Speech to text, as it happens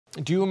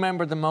Do you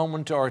remember the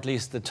moment, or at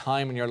least the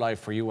time in your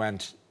life where you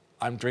went,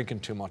 I'm drinking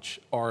too much,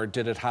 or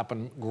did it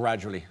happen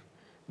gradually?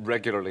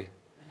 Regularly.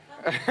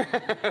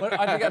 Well,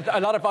 I think a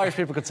lot of Irish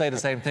people could say the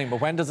same thing,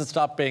 but when does it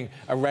stop being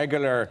a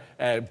regular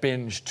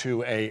binge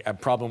to a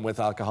problem with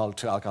alcohol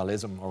to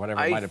alcoholism, or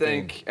whatever it might have been?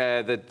 I think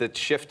that the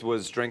shift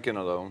was drinking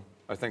alone.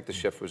 I think the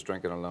shift was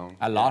drinking alone.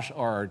 A lot,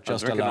 or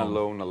just drinking alone?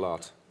 Alone a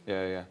lot.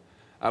 Yeah, yeah.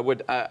 I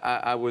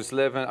was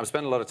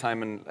spending a lot of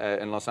time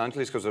in Los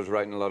Angeles because I was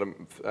writing a lot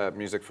of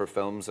music for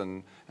films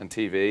and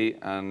TV,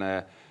 and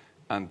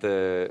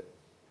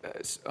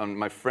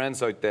my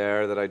friends out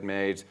there that I'd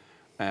made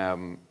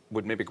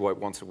would maybe go out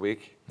once a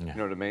week. Yeah. You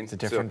know what I mean? It's a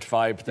different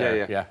vibe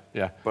there.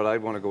 Yeah. But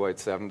I'd want to go out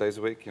 7 days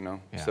a week, you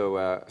know.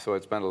 Yeah. So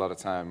I'd spend a lot of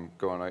time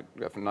going out.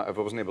 If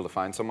I wasn't able to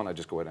find someone, I'd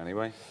just go out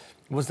anyway.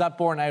 Was that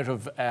born out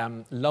of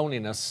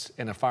loneliness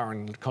in a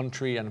foreign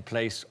country and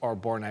place, or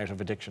born out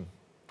of addiction?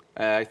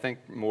 I think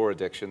more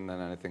addiction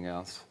than anything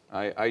else.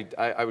 I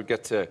would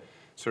get to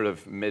sort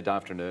of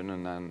mid-afternoon,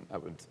 and then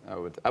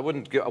I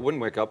wouldn't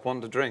wake up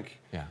wanting to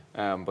drink. Yeah.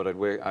 But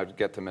I'd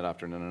get to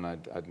mid-afternoon and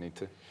I'd need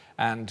to.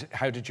 And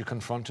how did you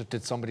confront it?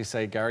 Did somebody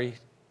say, Gary,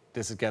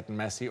 this is getting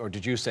messy, or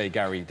did you say,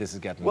 Gary, this is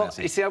getting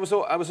messy? Well, you see, I was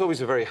always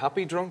a very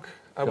happy drunk.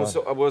 I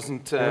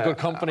wasn't. You're a good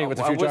company with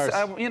a few jars.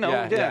 You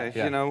know,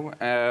 you know.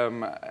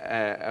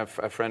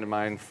 A friend of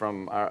mine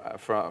from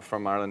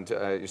Ireland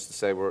used to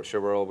say,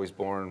 we're always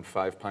born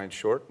 5 pints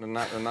short," and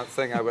that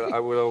thing. I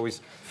would always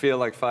feel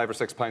like 5 or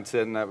 6 pints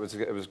in. It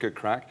was good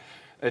crack.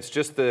 It's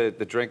just the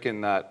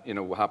drinking that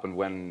happened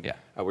when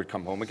I would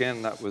come home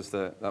again. That was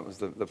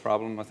the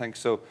problem, I think.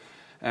 So.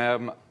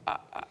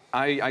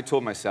 I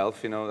told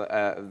myself,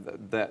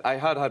 that I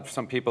had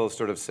some people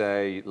sort of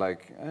say,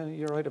 like,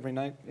 "You're out every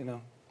night,"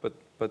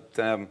 But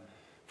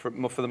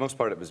for the most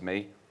part, it was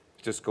me.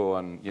 Just go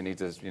on. You need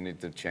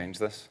to change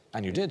this.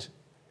 And you did.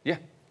 Yeah.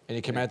 And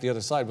you came out the other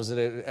side. Was it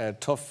a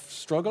tough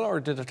struggle, or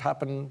did it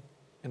happen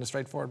in a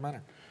straightforward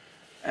manner?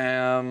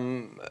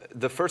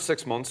 The first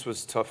 6 months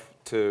was tough.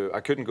 I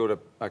couldn't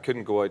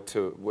go out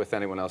with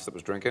anyone else that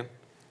was drinking.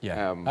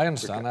 Yeah, I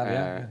understand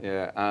that.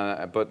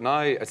 Yeah. But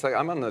now it's like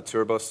I'm on the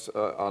tour bus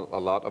a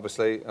lot,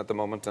 obviously, at the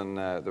moment, and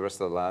the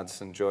rest of the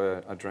lads enjoy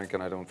a drink,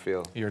 and I don't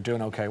feel. You're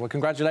doing okay. Well,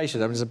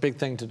 congratulations. I mean, it's a big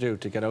thing to do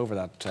to get over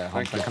that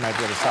hump and come out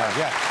the other side.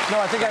 Yeah. No,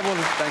 I think I will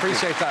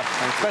appreciate that,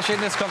 especially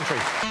in this country.